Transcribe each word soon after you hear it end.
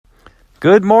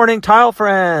Good morning, tile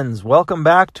friends. Welcome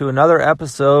back to another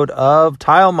episode of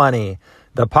Tile Money,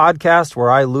 the podcast where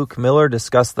I, Luke Miller,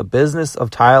 discuss the business of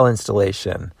tile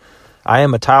installation. I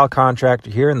am a tile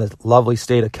contractor here in the lovely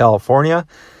state of California,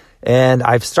 and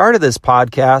I've started this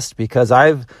podcast because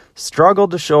I've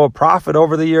struggled to show a profit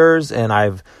over the years, and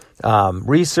I've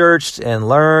researched and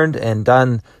learned and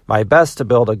done my best to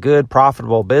build a good,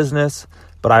 profitable business.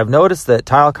 But I've noticed that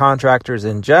tile contractors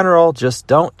in general just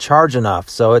don't charge enough.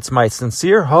 So it's my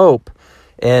sincere hope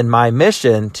and my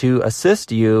mission to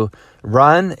assist you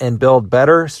run and build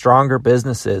better, stronger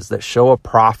businesses that show a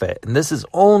profit. And this is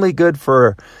only good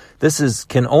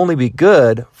can only be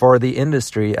good for the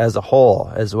industry as a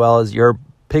whole, as well as your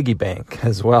piggy bank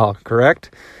as well, correct?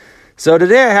 So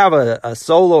today I have a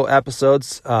solo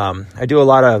episodes. I do a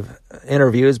lot of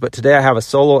interviews, but today I have a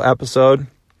solo episode.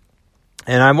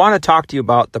 And I want to talk to you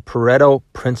about the Pareto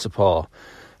Principle,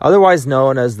 otherwise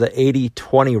known as the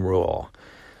 80-20 rule.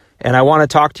 And I want to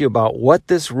talk to you about what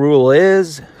this rule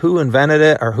is, who invented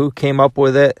it, or who came up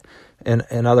with it.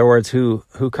 In other words, who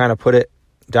kind of put it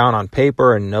down on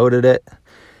paper and noted it,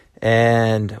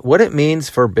 and what it means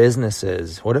for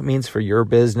businesses, what it means for your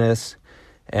business.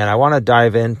 And I want to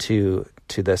dive into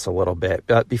this a little bit.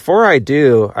 But before I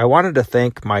do, I wanted to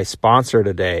thank my sponsor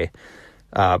today.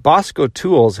 Bosco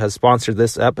Tools has sponsored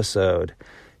this episode,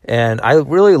 and I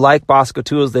really like Bosco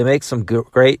Tools. They make some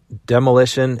great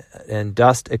demolition and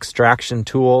dust extraction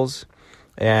tools,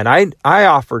 and I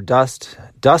offer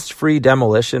dust-free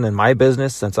demolition in my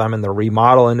business. Since I'm in the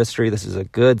remodel industry, this is a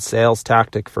good sales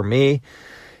tactic for me,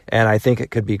 and I think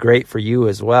it could be great for you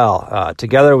as well.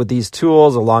 Together with these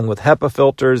tools, along with HEPA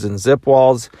filters and zip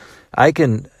walls, I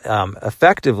can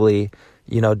effectively,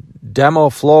 demo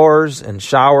floors and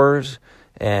showers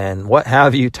and what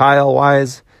have you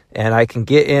tile-wise, and I can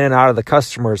get in and out of the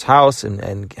customer's house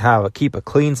and keep a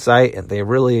clean site, and they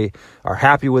really are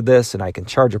happy with this, and I can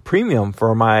charge a premium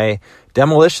for my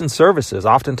demolition services.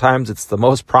 Oftentimes, it's the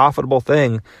most profitable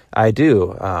thing I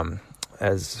do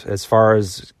as far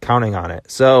as counting on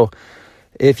it. So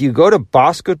if you go to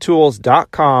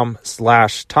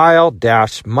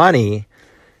boscotools.com/tile-money,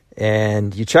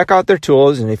 and you check out their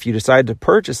tools, and if you decide to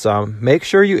purchase some, make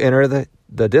sure you enter the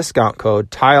discount code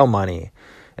Tile Money,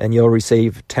 and you'll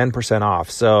receive 10%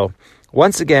 off. So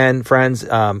once again, friends,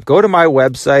 go to my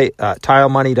website,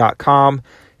 tilemoney.com,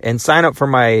 and sign up for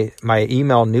my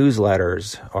email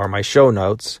newsletters or my show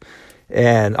notes.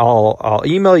 And I'll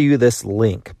email you this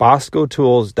link,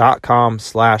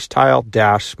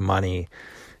 boscotools.com/tile-money.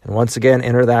 And once again,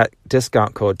 enter that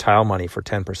discount code Tile Money for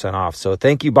 10% off. So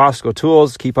thank you, Bosco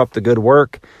Tools. Keep up the good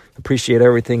work. Appreciate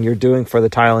everything you're doing for the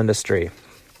tile industry.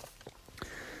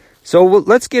 So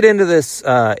let's get into this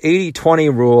 80-20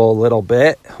 rule a little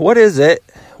bit. What is it?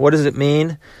 What does it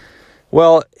mean?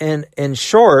 Well, in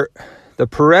short, the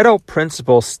Pareto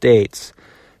Principle states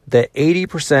that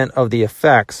 80% of the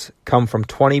effects come from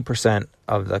 20%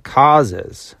 of the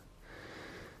causes.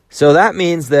 So that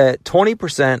means that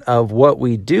 20% of what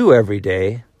we do every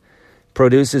day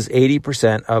produces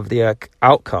 80% of the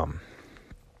outcome.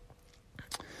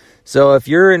 So if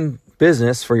you're in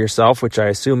business for yourself, which I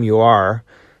assume you are,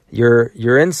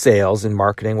 you're in sales and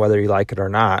marketing, whether you like it or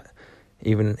not,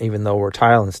 even though we're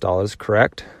tile installers,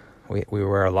 correct? We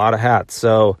wear a lot of hats.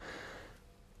 So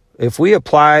if we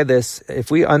understand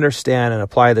and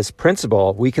apply this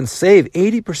principle, we can save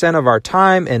 80% of our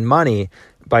time and money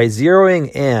by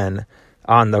zeroing in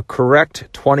on the correct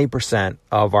 20%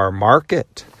 of our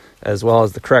market, as well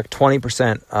as the correct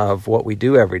 20% of what we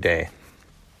do every day.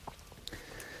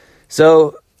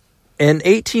 So in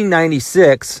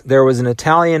 1896, there was an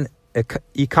Italian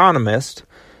economist,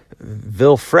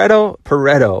 Vilfredo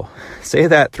Pareto. Say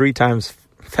that 3 times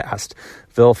fast.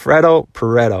 Vilfredo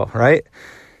Pareto, right?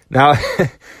 Now,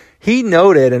 he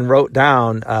noted and wrote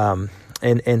down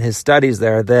in his studies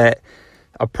there that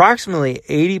approximately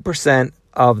 80%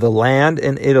 of the land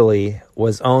in Italy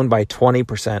was owned by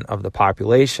 20% of the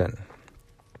population.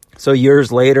 So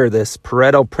years later, this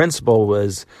Pareto Principle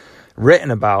was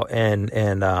written about, and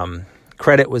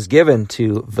credit was given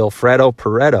to Vilfredo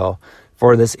Pareto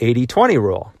for this 80-20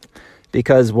 rule.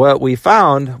 Because what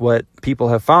people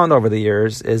have found over the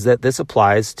years is that this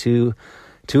applies to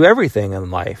everything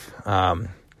in life.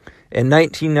 In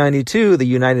 1992, the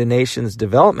United Nations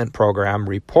Development Program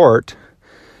report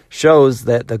shows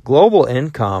that the global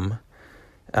income,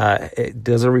 it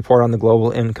does a report on the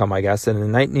global income, I guess, and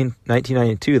in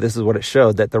 1992, this is what it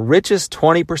showed, that the richest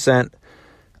 20%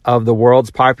 of the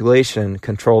world's population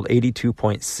controlled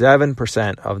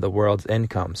 82.7% of the world's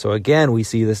income. So again, we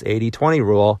see this 80-20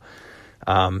 rule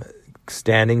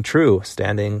standing true,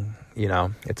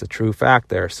 it's a true fact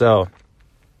there. So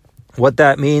What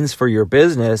that means for your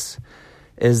business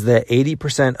is that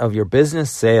 80% of your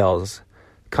business sales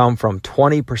come from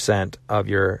 20% of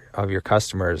your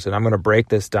customers. And I'm going to break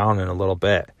this down in a little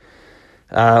bit.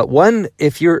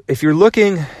 If you're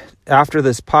looking after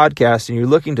this podcast and you're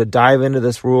looking to dive into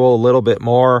this rule a little bit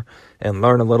more and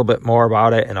learn a little bit more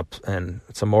about it and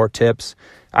some more tips,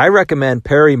 I recommend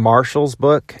Perry Marshall's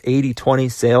book,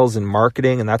 80/20 Sales and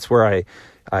Marketing. And that's where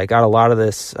I got a lot of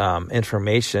this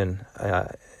information,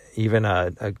 even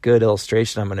a good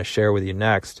illustration I'm going to share with you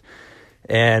next.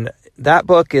 And that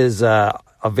book is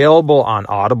available on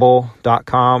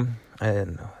audible.com,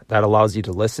 and that allows you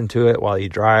to listen to it while you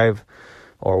drive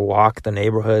or walk the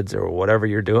neighborhoods or whatever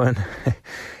you're doing.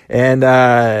 And,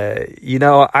 I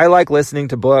like listening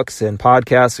to books and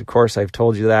podcasts. Of course, I've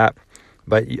told you that.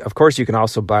 But, of course, you can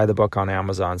also buy the book on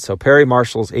Amazon. So Perry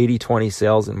Marshall's 80/20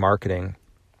 Sales and Marketing.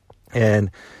 And,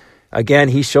 again,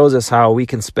 he shows us how we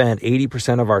can spend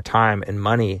 80% of our time and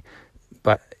money,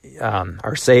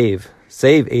 or save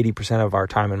 80% of our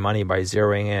time and money by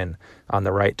zeroing in on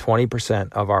the right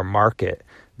 20% of our market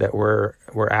that we're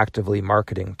actively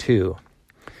marketing to.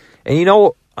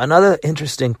 And another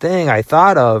interesting thing I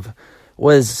thought of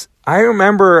was I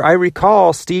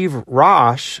recall Steve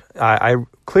Rosh, I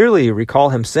clearly recall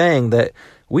him saying that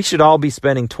we should all be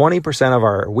spending 20% of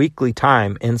our weekly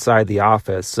time inside the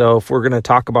office. So if we're going to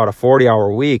talk about a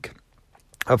 40-hour week,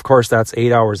 of course, that's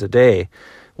 8 hours a day,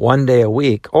 1 day a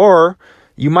week. Or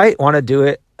you might want to do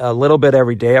it a little bit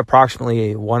every day,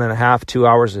 approximately 1.5, 2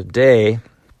 hours a day.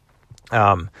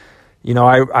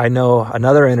 I know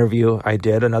another interview I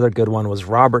did, another good one was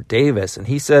Robert Davis, and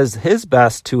he says his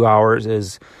best 2 hours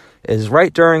is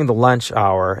right during the lunch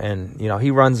hour. And,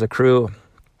 he runs a crew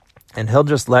and he'll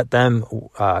just let them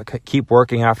keep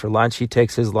working after lunch. He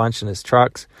takes his lunch in his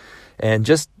trucks and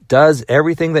just does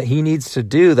everything that he needs to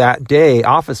do that day,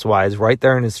 office-wise, right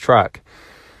there in his truck.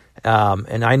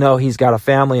 And I know he's got a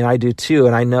family, and I do too.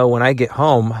 And I know when I get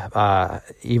home,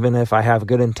 even if I have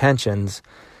good intentions,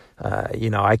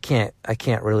 I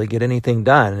can't really get anything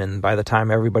done. And by the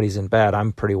time everybody's in bed,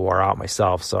 I'm pretty wore out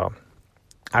myself. So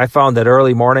I found that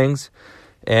early mornings,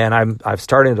 and I've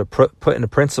started to put into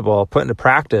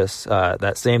practice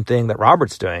that same thing that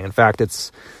Robert's doing. In fact,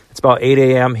 it's about 8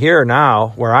 a.m. here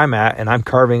now where I'm at, and I'm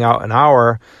carving out an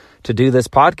hour to do this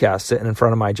podcast sitting in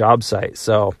front of my job site.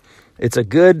 So it's a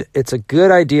good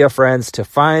idea, friends, to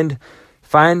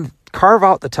carve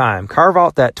out the time, carve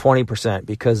out that 20%,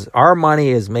 because our money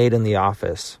is made in the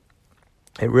office.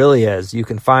 It really is. You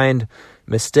can find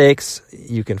mistakes.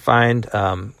 You can find,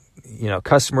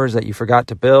 customers that you forgot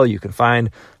to bill. You can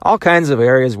find all kinds of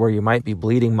areas where you might be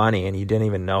bleeding money and you didn't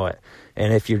even know it.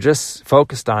 And if you're just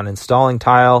focused on installing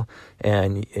tile,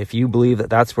 and if you believe that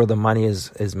that's where the money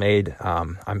is made,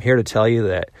 I'm here to tell you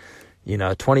that,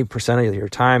 20% of your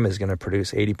time is going to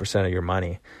produce 80% of your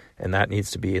money, and that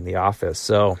needs to be in the office.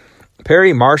 So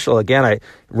Perry Marshall, again, I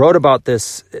wrote about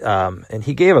this, and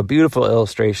he gave a beautiful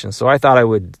illustration. So I thought I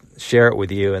would share it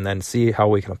with you and then see how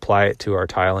we can apply it to our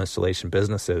tile installation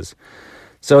businesses.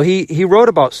 So he wrote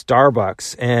about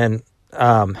Starbucks and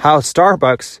how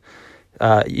Starbucks,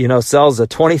 sells a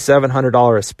 $2,700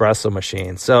 espresso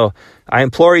machine. So I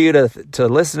implore you to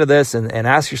listen to this and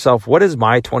ask yourself, what is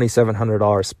my $2,700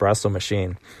 espresso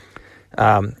machine?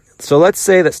 So let's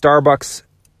say that Starbucks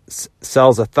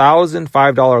sells 1,000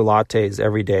 $5 lattes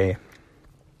every day.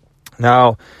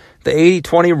 Now, the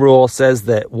 80/20 rule says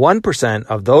that 1%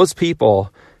 of those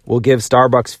people will give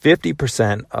Starbucks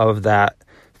 50% of that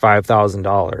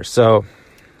 $5,000.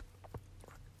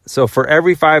 So for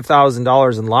every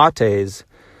 $5,000 in lattes,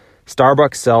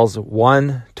 Starbucks sells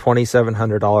one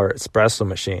 $2,700 espresso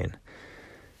machine.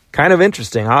 Kind of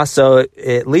interesting, huh? So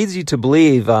it leads you to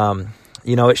believe,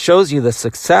 it shows you the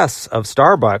success of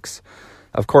Starbucks,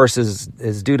 of course, is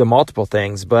due to multiple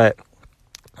things. But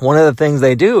one of the things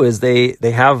they do is they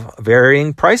have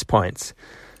varying price points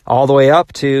all the way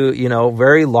up to,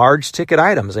 very large ticket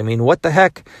items. I mean, what the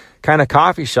heck kind of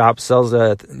coffee shop sells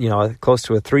close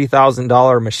to a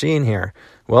 $3,000 machine here?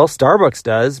 Well, Starbucks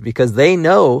does, because they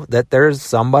know that there's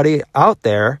somebody out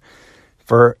there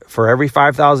for every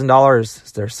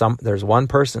 $5,000, there's one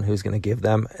person who's going to give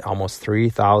them almost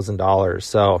 $3,000.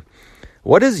 So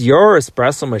what is your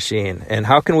espresso machine, and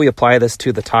how can we apply this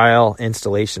to the tile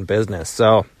installation business?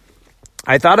 So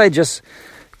I thought I'd just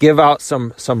give out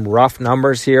some rough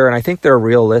numbers here, and I think they're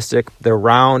realistic. They're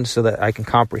round so that I can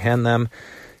comprehend them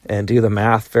and do the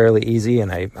math fairly easy,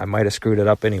 and I might have screwed it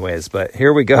up anyways, but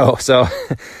here we go. So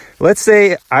let's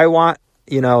say I want,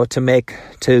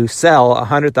 to sell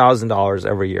 $100,000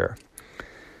 every year.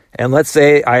 And let's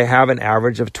say I have an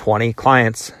average of 20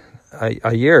 clients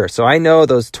a year. So I know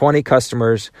those 20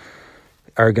 customers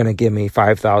are going to give me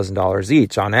 $5,000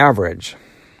 each on average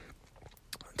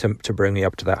to bring me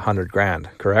up to that 100 grand,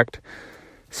 correct?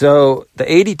 So the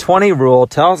 80-20 rule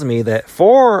tells me that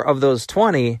 4 of those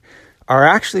 20 are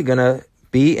actually going to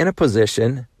be in a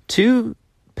position to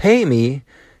pay me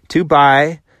to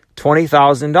buy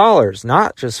 $20,000,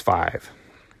 not just 5.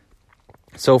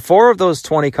 So 4 of those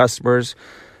 20 customers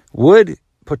would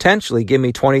potentially give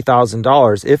me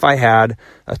 $20,000 if I had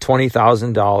a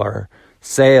 $20,000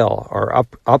 sale or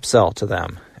upsell to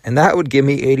them. And that would give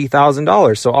me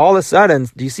 $80,000. So all of a sudden,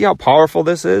 do you see how powerful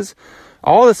this is?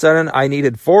 All of a sudden, I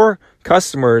needed 4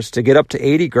 customers to get up to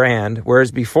 80 grand,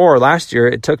 whereas before, last year,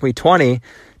 it took me 20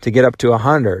 to get up to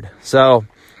 100. So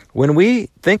when we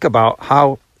think about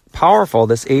how powerful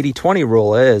this 80-20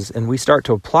 rule is and we start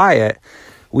to apply it,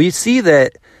 we see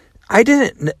that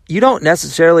you don't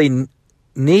necessarily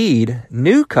need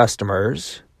new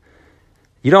customers.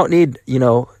 You don't need,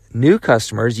 new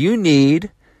customers. You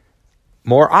need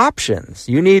more options.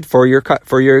 You need for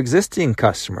your existing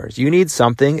customers. You need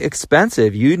something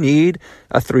expensive. You need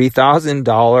a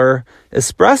 $3,000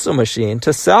 espresso machine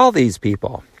to sell these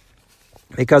people.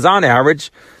 Because on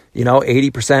average,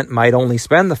 80% might only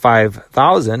spend the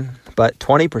 $5,000, but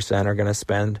 20% are going to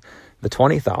spend the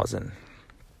 $20,000.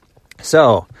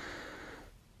 So,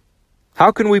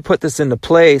 how can we put this into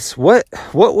place? What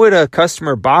would a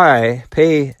customer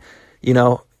pay,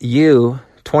 you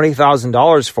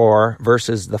 $20,000 for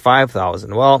versus the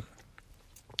 $5,000? Well,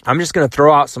 I'm just going to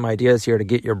throw out some ideas here to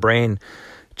get your brain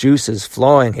juices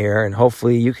flowing here, and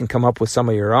hopefully you can come up with some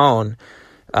of your own.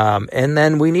 And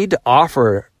then we need to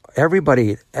offer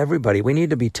everybody, we need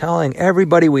to be telling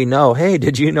everybody we know, hey,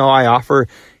 did you know I offer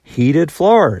heated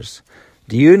floors?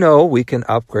 Do you know we can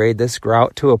upgrade this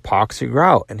grout to epoxy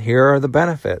grout? And here are the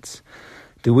benefits.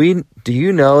 Do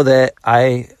you know that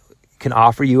I can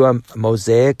offer you a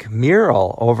mosaic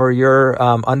mural over your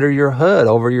under your hood,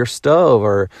 over your stove,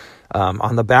 or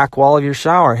on the back wall of your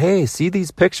shower? Hey, see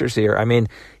these pictures here. I mean,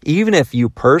 even if you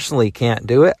personally can't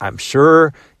do it, I'm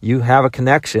sure you have a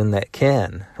connection that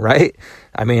can, right?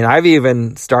 I mean, I've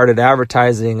even started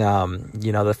advertising,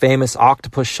 the famous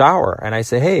octopus shower. And I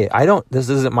say, hey, this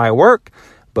isn't my work,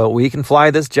 but we can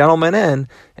fly this gentleman in,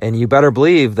 and you better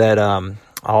believe that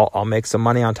I'll make some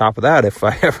money on top of that if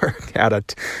I ever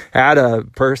had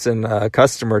a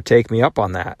customer take me up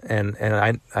on that.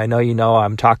 And I know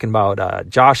I'm talking about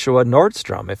Joshua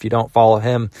Nordstrom. If you don't follow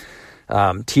him,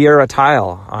 Tierra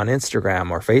Tile on Instagram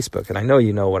or Facebook, and I know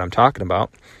you know what I'm talking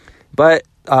about. But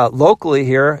locally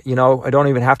here, I don't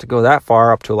even have to go that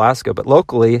far up to Alaska, but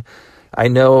locally, I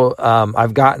know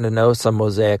I've gotten to know some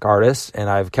mosaic artists, and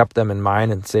I've kept them in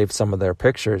mind and saved some of their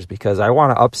pictures because I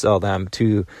want to upsell them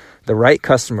to the right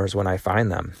customers when I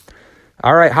find them.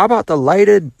 All right, how about the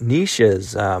lighted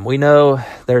niches? We know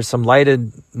there's some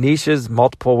lighted niches,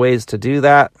 multiple ways to do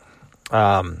that.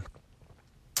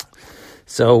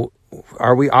 So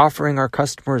are we offering our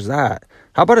customers that?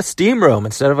 How about a steam room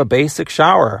instead of a basic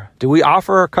shower? Do we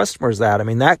offer our customers that? I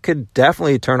mean, that could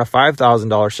definitely turn a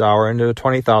 $5,000 shower into a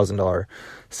 $20,000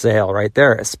 sale right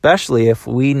there, especially if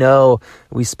we know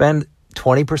we spend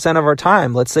 20% of our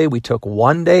time. Let's say we took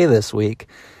one day this week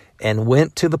and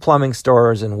went to the plumbing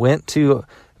stores and went to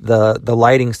the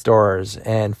lighting stores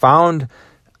and found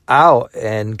out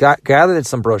and gathered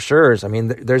some brochures. I mean,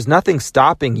 there's nothing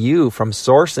stopping you from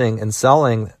sourcing and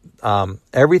selling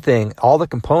everything, all the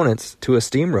components to a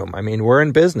steam room. I mean, we're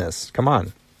in business. Come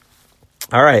on.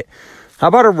 All right. How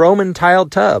about a Roman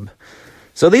tiled tub?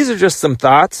 So these are just some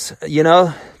thoughts. You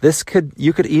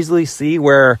could easily see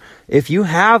where if you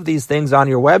have these things on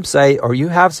your website or you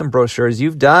have some brochures,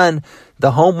 you've done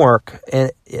the homework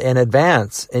in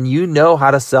advance and you know how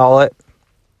to sell it,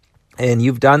 and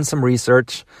you've done some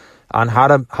research on how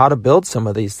to build some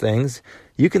of these things.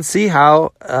 You can see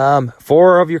how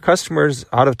 4 of your customers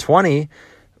out of 20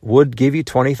 would give you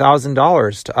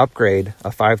 $20,000 to upgrade a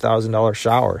 $5,000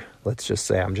 shower. Let's just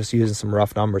say, I'm just using some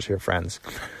rough numbers here, friends.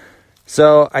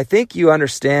 So I think you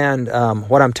understand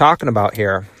what I'm talking about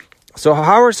here. So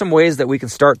how are some ways that we can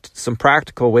some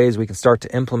practical ways we can start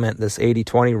to implement this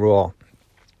 80-20 rule?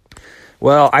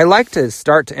 Well, I like to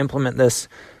start to implement this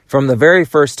from the very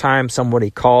first time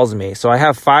somebody calls me. So I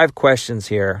have 5 questions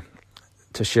here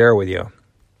to share with you.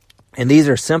 And these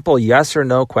are simple yes or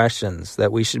no questions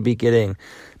that we should be getting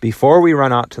before we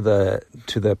run out to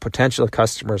the potential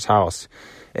customer's house.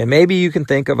 And maybe you can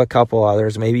think of a couple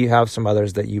others. Maybe you have some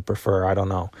others that you prefer. I don't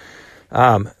know.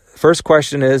 First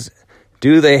question is,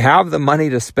 do they have the money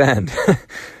to spend?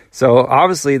 So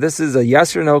obviously this is a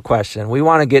yes or no question. We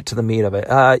want to get to the meat of it.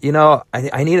 I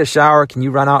need a shower. Can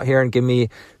you run out here and give me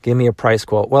a price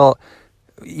quote? Well,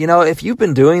 if you've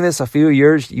been doing this a few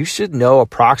years, you should know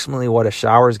approximately what a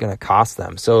shower is going to cost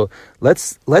them. So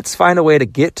let's find a way to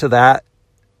get to that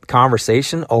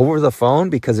conversation over the phone,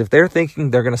 because if they're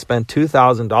thinking they're going to spend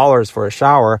 $2,000 for a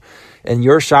shower and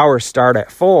your showers start at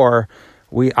 $4,000,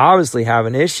 we obviously have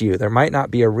an issue. There might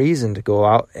not be a reason to go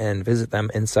out and visit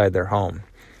them inside their home.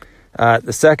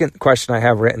 The second question I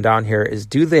have written down here is,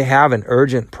 do they have an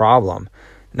urgent problem?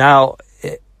 Now,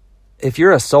 if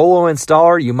you're a solo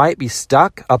installer, you might be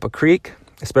stuck up a creek,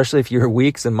 especially if you're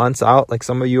weeks and months out like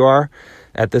some of you are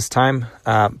at this time.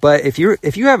 But if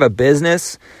you have a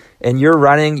business and you're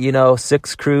running,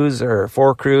 6 crews or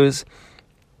 4 crews,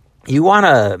 you want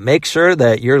to make sure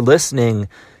that you're listening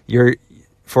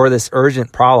for this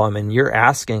urgent problem and you're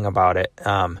asking about it.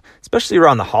 Especially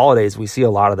around the holidays, we see a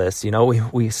lot of this.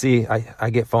 We see, I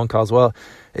get phone calls. Well,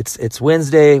 it's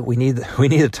Wednesday. We need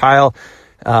a tile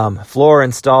floor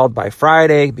installed by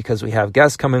Friday because we have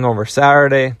guests coming over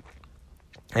Saturday,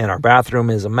 and our bathroom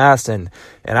is a mess. And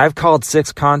I've called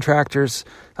 6 contractors,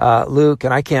 Luke,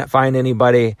 and I can't find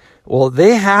anybody. Well,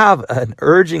 they have an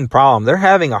urgent problem. They're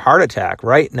having a heart attack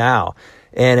right now.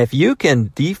 And if you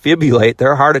can defibrillate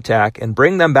their heart attack and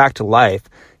bring them back to life,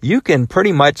 you can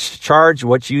pretty much charge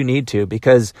what you need to,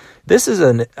 because this is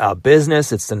a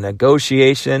business. It's a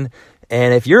negotiation.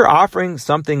 And if you're offering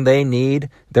something they need,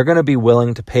 they're going to be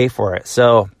willing to pay for it.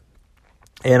 So,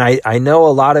 and I know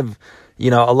a lot of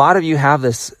you have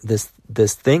this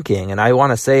thinking, and I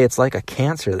want to say it's like a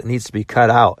cancer that needs to be cut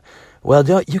out. Well,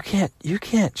 you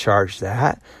can't charge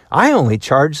that. I only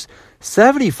charge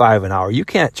 $75 an hour. You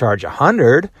can't charge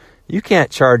 $100. You can't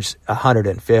charge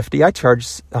 $150. I charge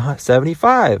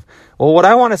 $75. Well, what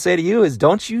I want to say to you is,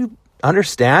 don't you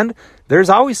understand?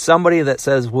 There's always somebody that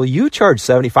says, well, you charge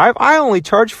 $75. I only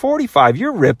charge $45.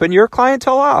 You're ripping your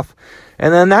clientele off.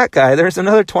 And then that guy, there's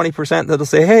another 20% that'll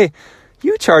say, hey,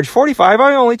 you charge $45.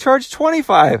 I only charge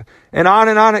 $25. And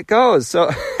on it goes. So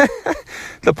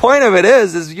the point of it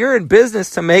is you're in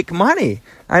business to make money.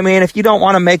 I mean, if you don't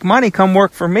want to make money, come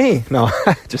work for me. No,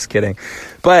 just kidding.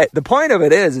 But the point of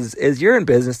it is you're in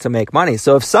business to make money.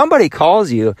 So if somebody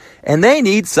calls you and they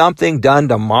need something done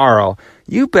tomorrow,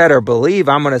 you better believe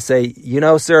I'm going to say,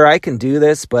 sir, I can do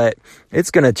this, but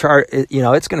it's going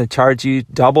to charge you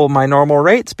double my normal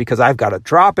rates, because I've got to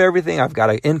drop everything. I've got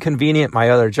to inconvenient my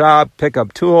other job, pick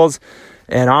up tools,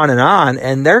 and on.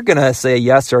 And they're going to say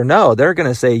yes or no. They're going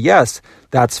to say, yes,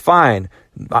 that's fine.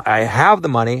 I have the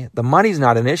money. The money's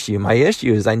not an issue. My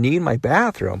issue is I need my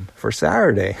bathroom for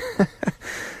Saturday.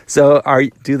 So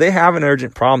do they have an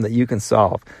urgent problem that you can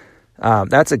solve?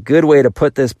 That's a good way to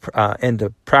put this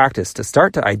into practice, to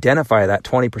start to identify that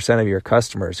 20% of your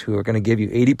customers who are going to give you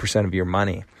 80% of your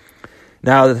money.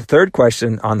 Now, the third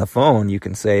question on the phone you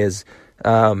can say is,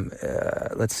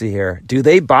 let's see here. Do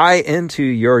they buy into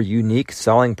your unique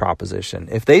selling proposition?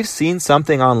 If they've seen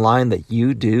something online that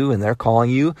you do and they're calling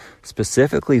you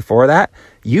specifically for that,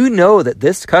 you know that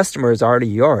this customer is already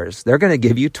yours. They're going to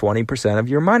give you 20% of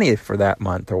your money for that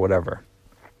month or whatever.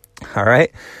 All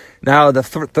right. Now, the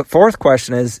fourth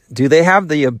question is, do they have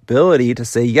the ability to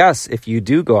say yes if you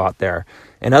do go out there?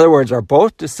 In other words, are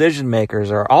both decision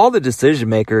makers, are all the decision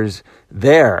makers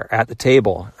there at the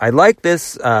table? I like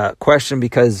this question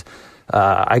because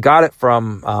I got it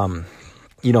from,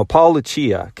 Paul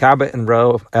Lucia, Cabot and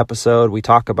Rowe episode. We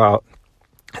talk about,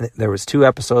 there was 2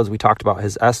 episodes, we talked about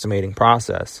his estimating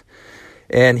process.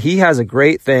 And he has a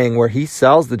great thing where he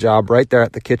sells the job right there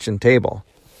at the kitchen table.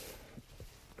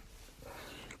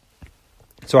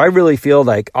 So I really feel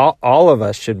like all of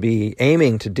us should be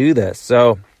aiming to do this.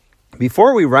 So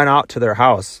before we run out to their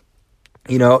house,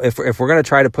 if we're going to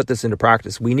try to put this into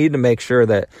practice, we need to make sure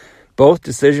that both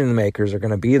decision makers are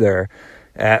going to be there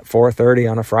at 4:30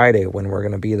 on a Friday when we're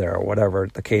going to be there, or whatever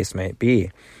the case may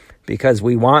be, because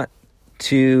we want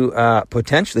to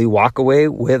potentially walk away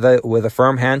with a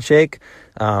firm handshake.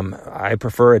 I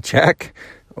prefer a check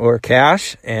or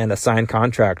cash, and a signed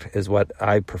contract is what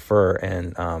I prefer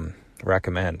and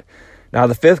recommend. Now,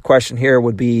 the 5th question here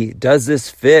would be, does this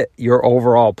fit your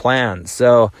overall plan?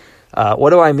 So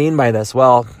what do I mean by this?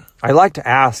 Well, I like to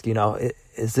ask,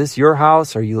 is this your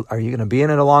house? Are you going to be in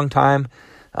it a long time?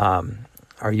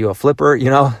 Are you a flipper?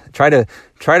 Try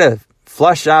to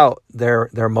flush out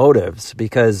their motives,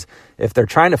 because if they're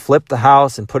trying to flip the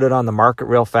house and put it on the market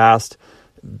real fast,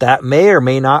 that may or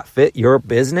may not fit your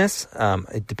business.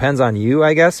 It depends on you,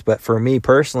 I guess. But for me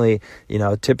personally,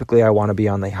 typically I want to be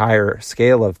on the higher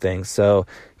scale of things. So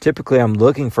typically I'm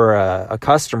looking for a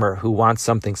customer who wants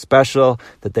something special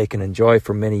that they can enjoy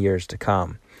for many years to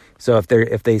come. So if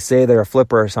they say they're a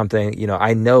flipper or something,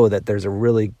 I know that there's a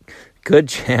really good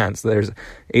chance, there's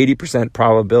 80%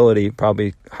 probability,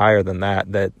 probably higher than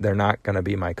that they're not going to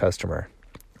be my customer.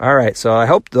 All right, so I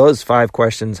hope those 5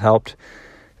 questions helped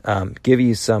give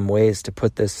you some ways to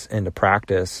put this into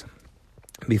practice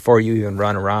before you even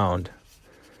run around.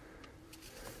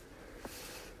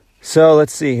 So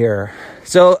let's see here.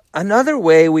 So another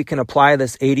way we can apply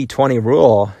this 80-20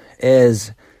 rule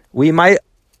is we might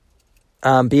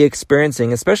be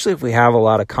experiencing, especially if we have a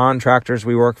lot of contractors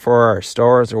we work for, or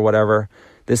stores or whatever,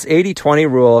 this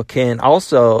 80-20 rule can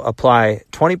also apply.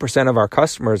 20% of our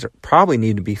customers probably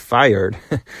need to be fired,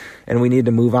 and we need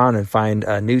to move on and find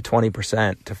a new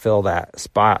 20% to fill that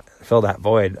spot, fill that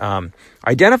void.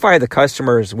 Identify the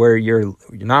customers where you're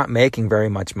not making very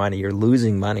much money, you're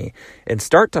losing money, and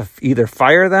start to either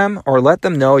fire them or let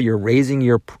them know you're raising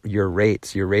your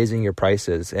rates, you're raising your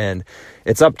prices, and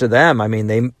it's up to them. I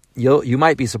mean, you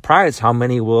might be surprised how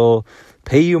many will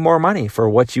pay you more money for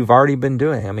what you've already been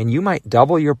doing. I mean, you might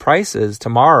double your prices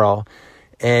tomorrow,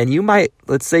 and you might,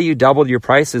 let's say you doubled your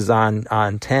prices on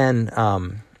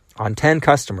 10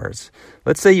 customers.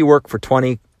 Let's say you work for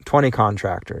 20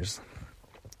 contractors,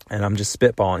 and I'm just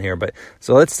spitballing here, but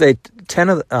so let's say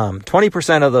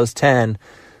 20% of those 10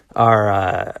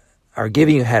 are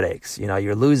giving you headaches.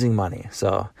 You're losing money.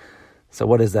 So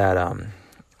what is that?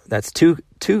 That's two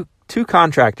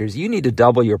contractors you need to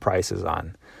double your prices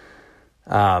on.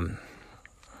 Well,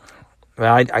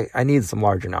 I need some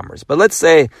larger numbers, but let's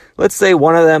say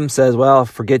one of them says, well,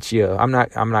 forget you. I'm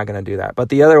not going to do that. But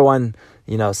the other one,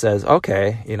 says,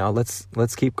 okay,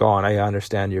 let's keep going. I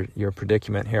understand your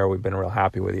predicament here. We've been real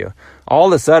happy with you. All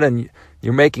of a sudden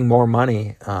you're making more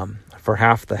money, for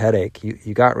half the headache.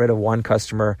 You got rid of one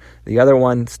customer. The other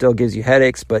one still gives you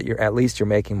headaches, but at least you're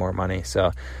making more money.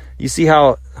 So you see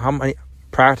how many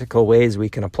practical ways we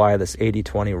can apply this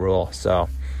 80-20 rule.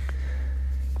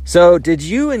 So did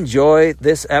you enjoy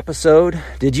this episode?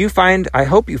 I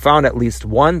hope you found at least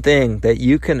one thing that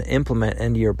you can implement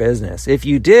into your business. If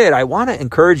you did, I want to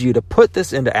encourage you to put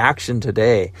this into action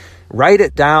today. Write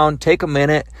it down, take a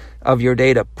minute of your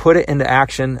day to put it into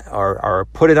action, or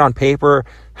put it on paper,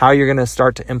 how you're going to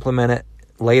start to implement it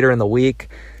later in the week.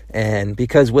 And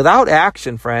because without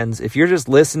action, friends, if you're just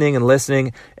listening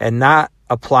and not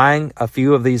applying a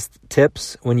few of these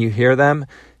tips when you hear them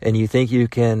and you think you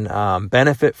can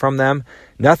benefit from them,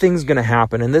 nothing's going to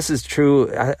happen. And this is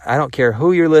true. I don't care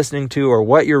who you're listening to or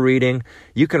what you're reading.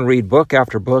 You can read book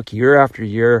after book, year after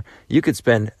year. You could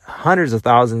spend hundreds of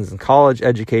thousands in college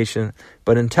education,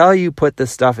 but until you put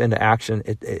this stuff into action,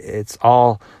 it's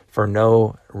all for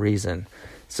no reason.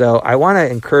 So I want to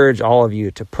encourage all of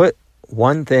you to put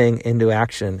one thing into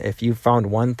action if you found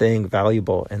one thing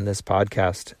valuable in this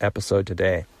podcast episode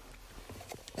today.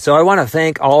 So I want to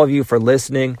thank all of you for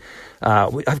listening.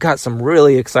 I've got some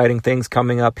really exciting things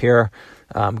coming up here.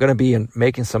 I'm going to be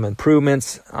making some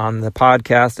improvements on the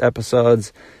podcast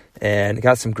episodes, and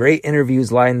got some great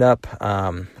interviews lined up.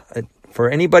 For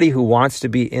anybody who wants to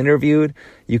be interviewed,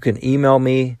 you can email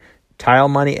me,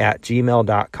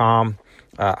 tilemoney@gmail.com.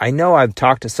 I know I've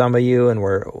talked to some of you, and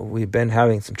we've been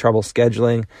having some trouble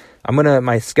scheduling.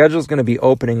 My schedule's going to be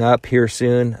opening up here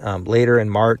soon, later in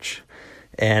March,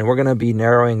 and we're going to be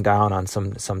narrowing down on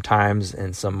some times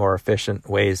and some more efficient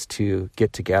ways to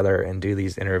get together and do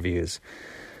these interviews.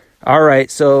 All right,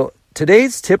 so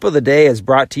today's tip of the day is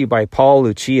brought to you by Paul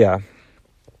Lucia.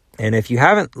 And if you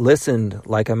haven't listened,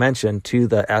 like I mentioned, to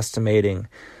the estimating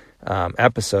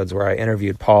episodes where I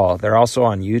interviewed Paul, they're also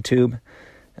on YouTube.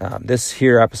 This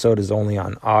here episode is only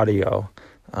on audio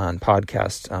on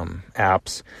podcast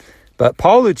apps. But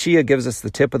Paul Lucia gives us the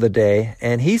tip of the day,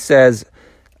 and he says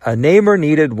a neighbor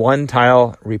needed one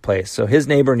tile replaced. So his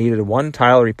neighbor needed one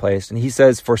tile replaced, and he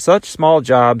says, for such small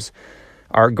jobs,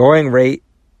 our going rate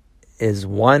is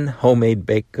one homemade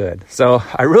baked good. So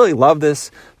I really love this,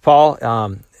 Paul.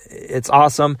 It's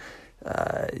awesome.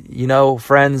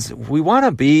 Friends, we want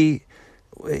to be...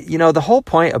 the whole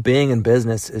point of being in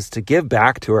business is to give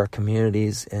back to our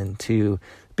communities and to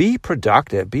be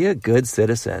productive, be a good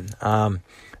citizen.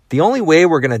 The only way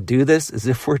we're going to do this is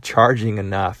if we're charging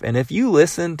enough. And if you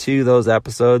listen to those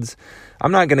episodes,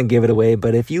 I'm not going to give it away,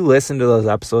 but if you listen to those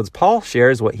episodes, Paul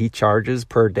shares what he charges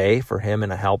per day for him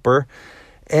and a helper.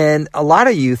 And a lot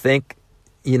of you think,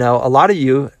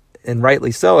 and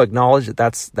rightly so, acknowledge that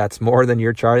that's more than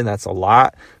you're charging. That's a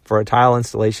lot for a tile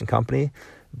installation company.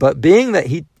 But being that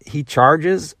he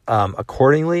charges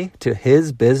accordingly to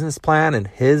his business plan and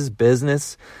his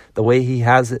business, the way he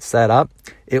has it set up,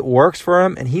 it works for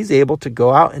him, and he's able to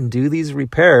go out and do these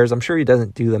repairs. I'm sure he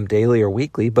doesn't do them daily or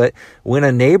weekly, but when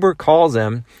a neighbor calls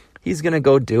him, he's going to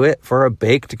go do it for a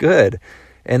baked good.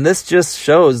 And this just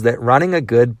shows that running a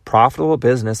good, profitable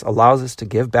business allows us to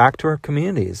give back to our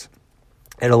communities.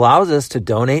 It allows us to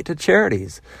donate to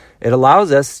charities. It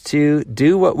allows us to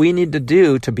do what we need to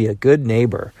do to be a good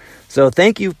neighbor. So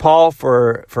thank you, Paul,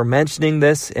 for mentioning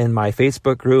this in my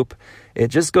Facebook group. It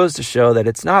just goes to show that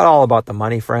it's not all about the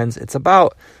money, friends. It's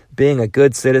about being a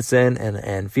good citizen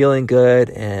and feeling good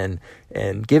and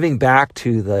giving back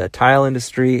to the tile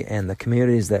industry and the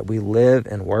communities that we live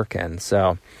and work in.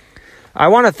 So I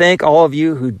want to thank all of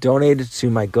you who donated to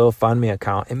my GoFundMe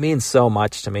account. It means so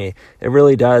much to me. It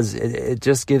really does. It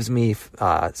just gives me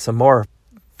some more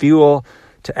fuel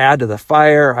to add to the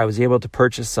fire. I was able to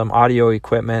purchase some audio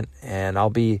equipment, and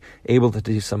I'll be able to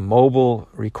do some mobile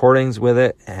recordings with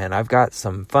it. And I've got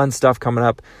some fun stuff coming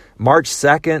up. March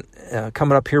 2nd,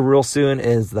 coming up here real soon,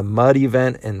 is the Mud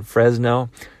event in Fresno.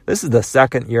 This is the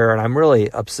second year, and I'm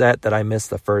really upset that I missed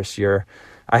the first year.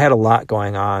 I had a lot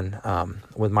going on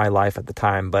with my life at the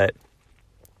time, but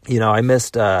I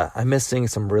missed seeing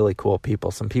some really cool people,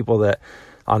 some people that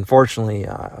unfortunately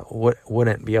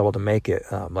wouldn't be able to make it,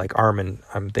 like Armin.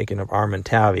 I'm thinking of Armin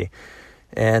Tavi,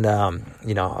 and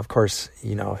of course,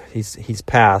 he's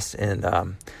passed,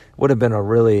 and would have been a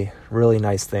really, really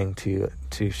nice thing to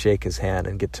shake his hand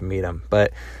and get to meet him.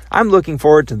 But I'm looking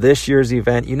forward to this year's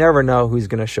event. You never know who's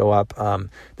going to show up.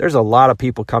 There's a lot of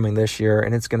people coming this year,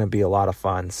 and it's going to be a lot of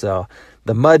fun. So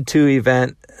the Mud 2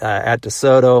 event at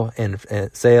DeSoto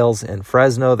and Sales in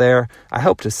Fresno there. I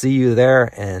hope to see you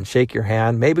there and shake your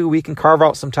hand. Maybe we can carve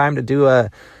out some time to do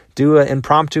an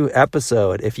impromptu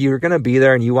episode. If you're going to be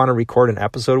there and you want to record an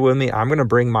episode with me, I'm going to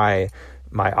bring my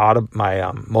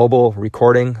mobile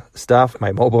recording stuff,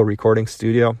 my mobile recording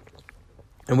studio,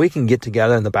 and we can get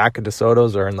together in the back of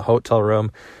DeSoto's or in the hotel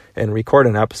room and record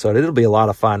an episode. It'll be a lot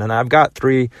of fun. And I've got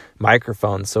 3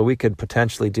 microphones, so we could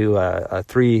potentially do a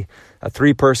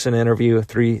three-person interview,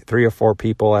 three or 4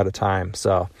 people at a time.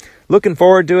 So looking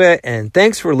forward to it. And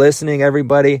thanks for listening,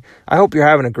 everybody. I hope you're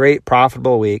having a great,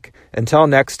 profitable week. Until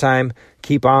next time,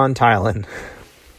 keep on tiling.